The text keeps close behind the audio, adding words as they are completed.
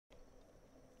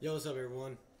Yo, what's up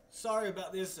everyone? Sorry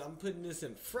about this, I'm putting this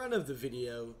in front of the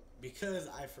video because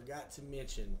I forgot to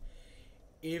mention,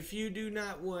 if you do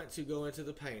not want to go into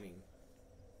the painting,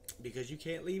 because you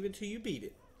can't leave until you beat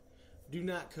it, do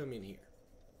not come in here.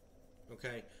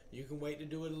 Okay? You can wait to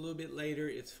do it a little bit later,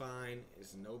 it's fine,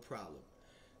 it's no problem.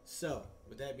 So,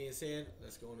 with that being said,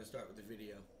 let's go on and start with the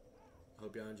video. I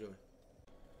hope y'all enjoy.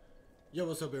 Yo,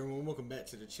 what's up everyone? Welcome back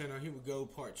to the channel. Here we go,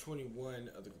 part 21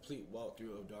 of the complete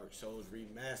walkthrough of Dark Souls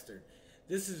Remastered.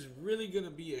 This is really going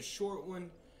to be a short one,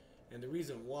 and the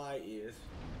reason why is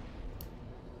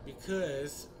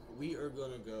because we are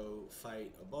going to go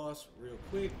fight a boss real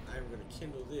quick. I'm going to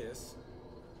kindle this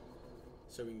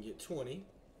so we can get 20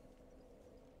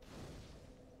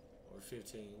 or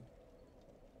 15.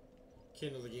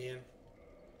 Kindle again.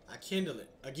 I kindle it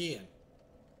again.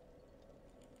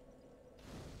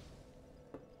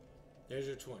 There's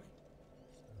your 20.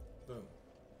 Boom.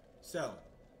 So,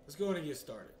 let's go ahead and get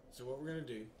started. So what we're going to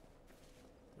do,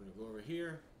 we're going to go over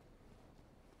here,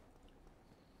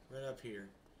 right up here.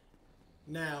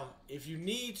 Now, if you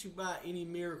need to buy any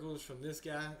miracles from this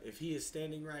guy, if he is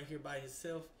standing right here by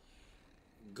himself,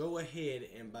 go ahead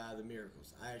and buy the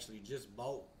miracles. I actually just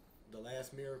bought the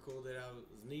last miracle that I was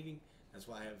needing. That's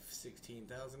why I have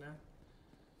 16,000 now.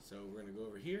 So we're going to go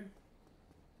over here.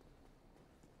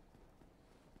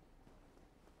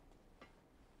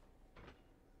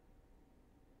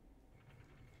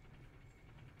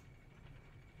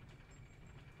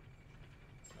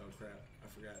 Oh crap, I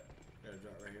forgot. Gotta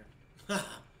drop right here.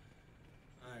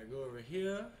 Alright, go over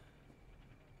here.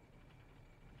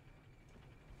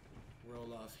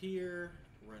 Roll off here.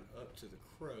 Run up to the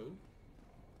crow.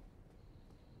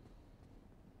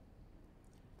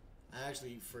 I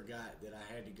actually forgot that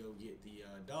I had to go get the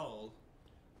doll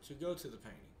to go to the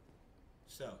painting.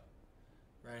 So,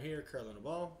 right here, curling a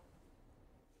ball.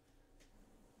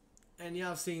 And y'all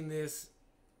have seen this.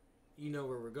 You know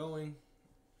where we're going.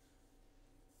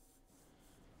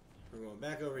 We're going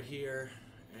back over here,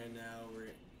 and now we're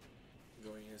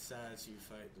going inside to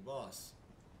fight the boss.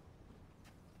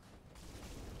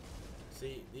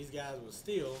 See, these guys will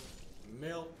still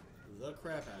melt the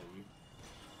crap out of you.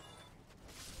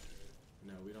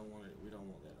 No, we don't want it. We don't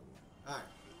want that no more. All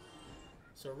right.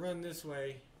 So run this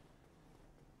way.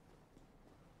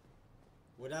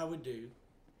 What I would do,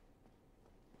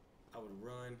 I would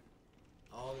run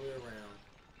all the way around.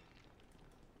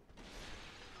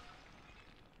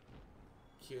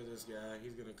 Kill this guy.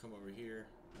 He's gonna come over here.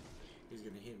 He's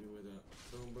gonna hit me with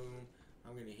a boom boom.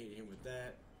 I'm gonna hit him with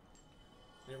that.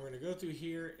 Then we're gonna go through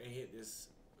here and hit this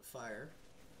fire,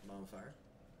 bonfire,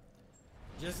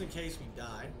 just in case we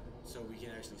die, so we can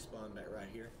actually spawn back right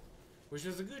here, which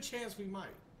is a good chance we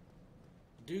might,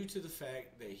 due to the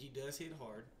fact that he does hit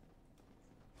hard.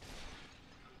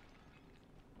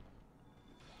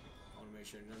 I want to make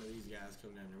sure none of these guys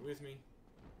come down there with me.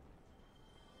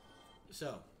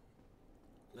 So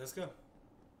let's go.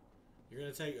 You're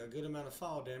going to take a good amount of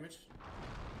fall damage.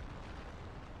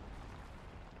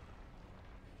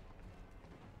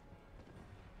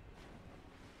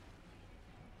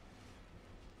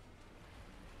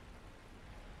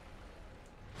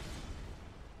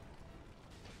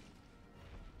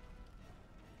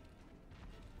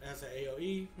 That's an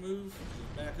AoE move.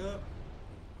 Just back up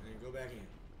and then go back in.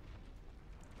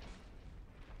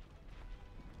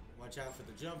 Watch out for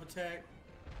the jump attack.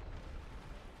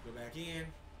 Go back in,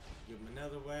 give him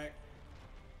another whack.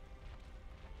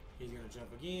 He's gonna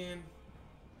jump again.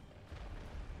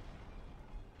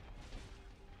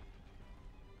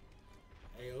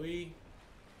 AoE.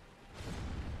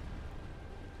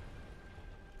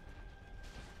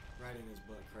 Right in his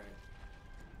butt crack.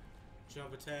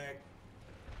 Jump attack.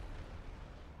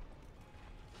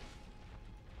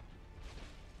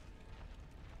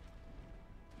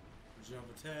 Jump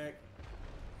attack.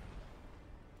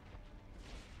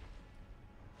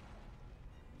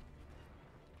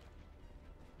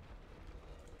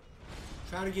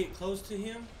 Try to get close to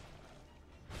him,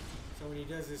 so when he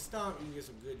does his stomp, you can get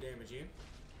some good damage in.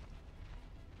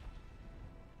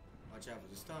 Watch out for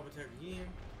the stomp attack again.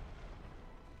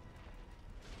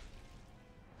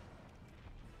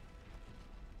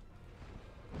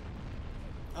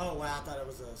 Oh wow, I thought it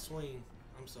was a swing.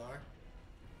 I'm sorry.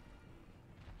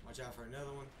 Watch out for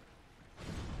another one.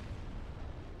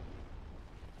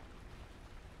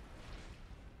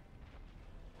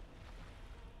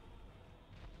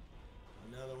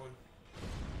 Another one.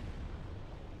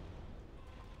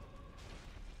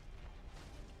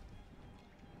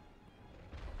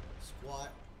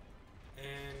 Squat.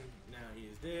 And now he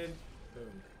is dead. Boom.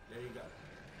 There you go.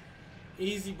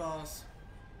 Easy boss.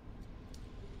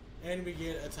 And we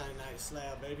get a Titanite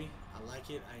slab, baby. I like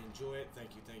it. I enjoy it.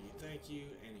 Thank you, thank you, thank you.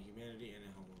 And a humanity and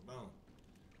a homeward bone.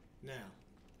 Now,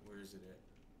 where is it at?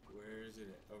 Where is it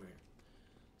at? Over here.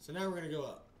 So now we're going to go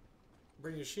up.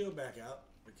 Bring your shield back out,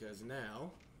 because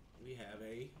now we have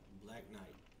a Black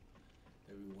Knight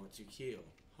that we want to kill.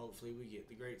 Hopefully we get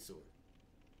the greatsword.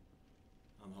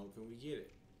 I'm hoping we get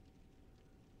it.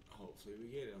 Hopefully we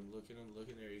get it. I'm looking,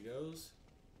 there he goes.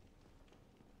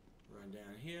 Run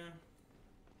down here.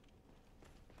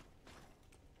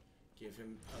 Give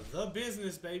him the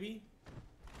business, baby.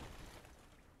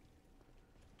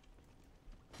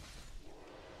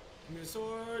 Give me a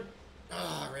sword.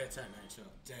 Ah, red Titanite chunk.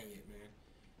 Dang it, man.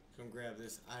 Come grab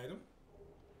this item.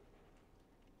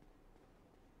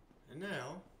 And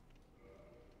now,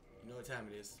 you know what time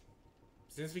it is.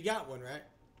 Since we got one, right?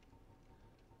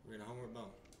 We're in a homeward bone.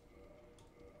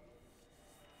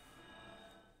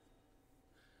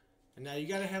 And now you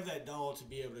gotta have that doll to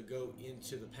be able to go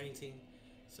into the painting.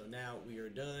 So now we are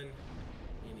done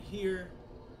in here.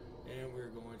 And we're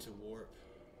going to warp.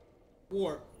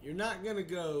 Warp. You're not gonna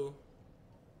go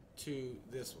to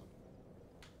this one.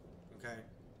 Okay?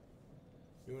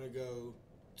 You want to go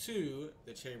to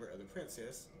the chamber of the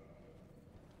princess.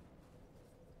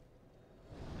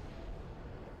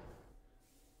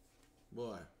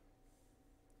 Boy.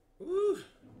 Woo!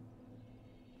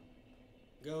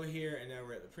 Go here, and now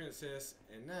we're at the princess.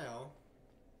 And now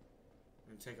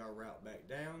we're going to take our route back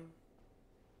down.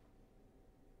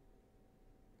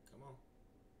 Come on.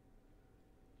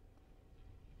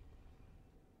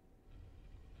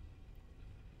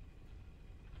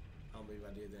 I don't believe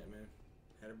I did that, man.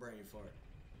 Had a brain fart.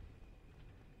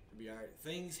 It'll be alright.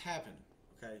 Things happen.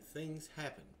 Okay? Things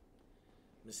happen.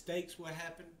 Mistakes will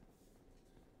happen.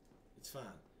 It's fine.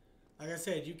 Like I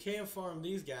said, you can farm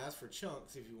these guys for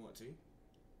chunks if you want to.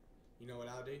 You know what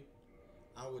I'll do?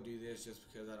 I will do this just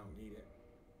because I don't need it.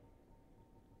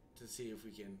 To see if we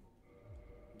can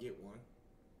get one.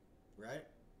 Right?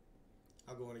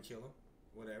 I'll go in and kill him.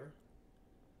 Whatever.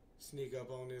 Sneak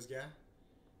up on this guy.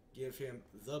 Give him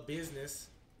the business.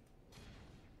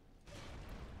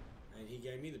 And he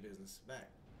gave me the business back.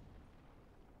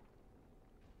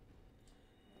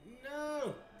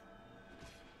 No!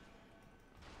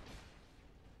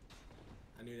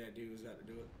 I knew that dude was got to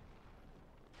do it.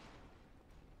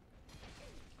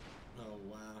 Oh,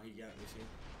 wow. He got me too.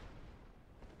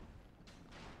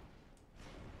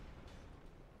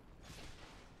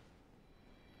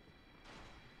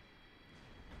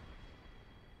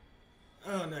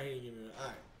 Oh, no, he didn't give me it.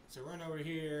 Alright, so run over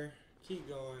here. Keep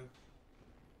going.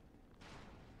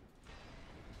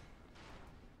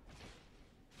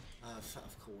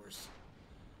 Of course.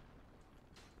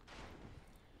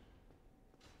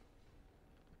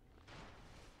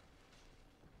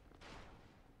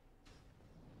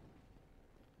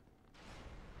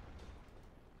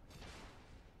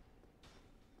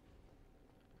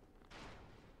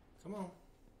 Come on.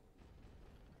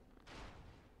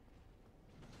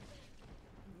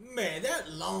 Man,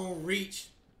 that long reach.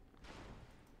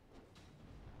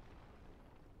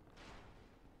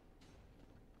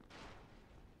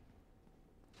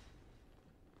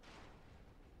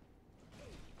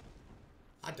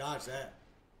 I dodged that.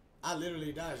 I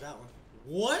literally dodged that one.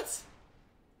 What?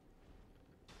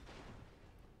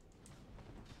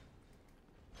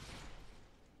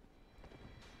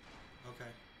 Okay.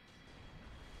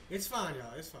 It's fine,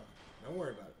 y'all. It's fine. Don't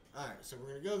worry about it. Alright, so we're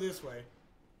going to go this way.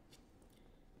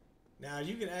 Now,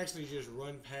 you can actually just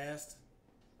run past.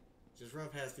 Just run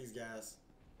past these guys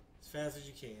as fast as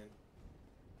you can.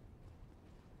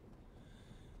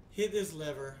 Hit this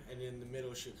lever, and then the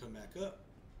middle should come back up.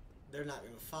 They're not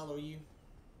going to follow you.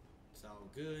 It's all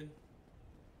good.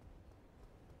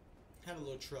 Had a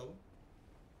little trouble,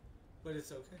 but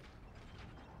it's okay.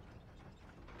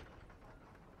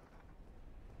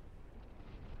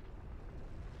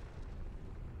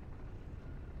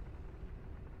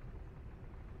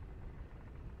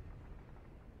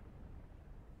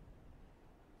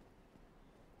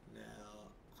 Now,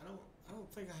 I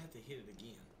don't think I have to hit it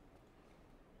again.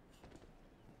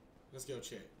 Let's go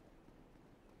check.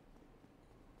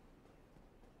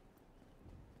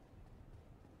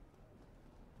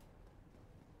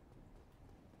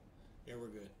 Yeah, we're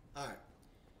good. Alright.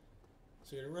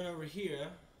 So you're going to run over here.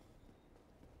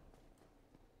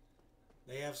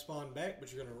 They have spawned back,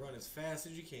 but you're going to run as fast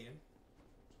as you can.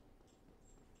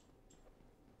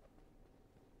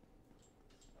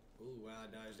 Ooh, wow, I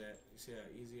dodged that. You see how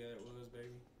easy that was,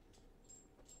 baby?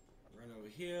 Run over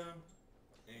here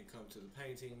and come to the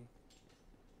painting.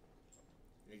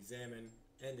 Examine,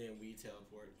 and then we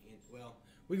teleport in. Well,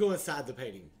 we go inside the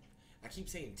painting. I keep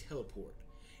saying teleport.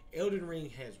 Elden Ring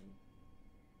has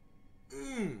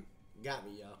Got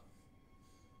me, y'all.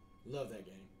 Love that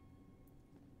game.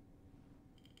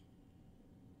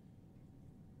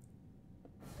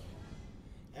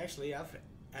 Actually, I've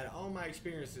out of all my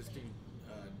experiences through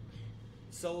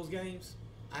Souls games,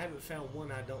 I haven't found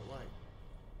one I don't like.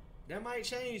 That might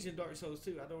change in Dark Souls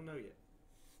 2. I don't know yet.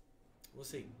 We'll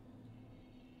see.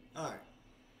 Alright.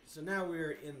 So now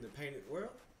we're in the painted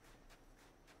world.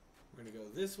 We're going to go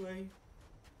this way.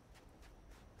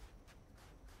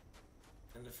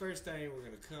 And the first thing we're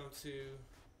going to come to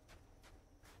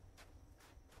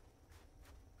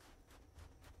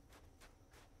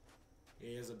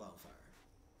is a bonfire.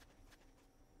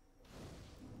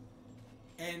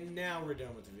 And now we're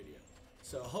done with the video.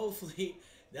 So hopefully,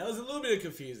 that was a little bit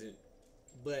confusing,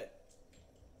 but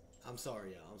I'm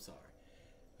sorry, y'all. I'm sorry.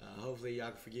 Hopefully,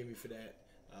 y'all can forgive me for that.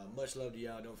 Much love to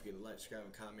y'all. Don't forget to like, subscribe,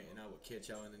 and comment, and I will catch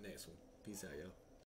y'all in the next one. Peace out, y'all.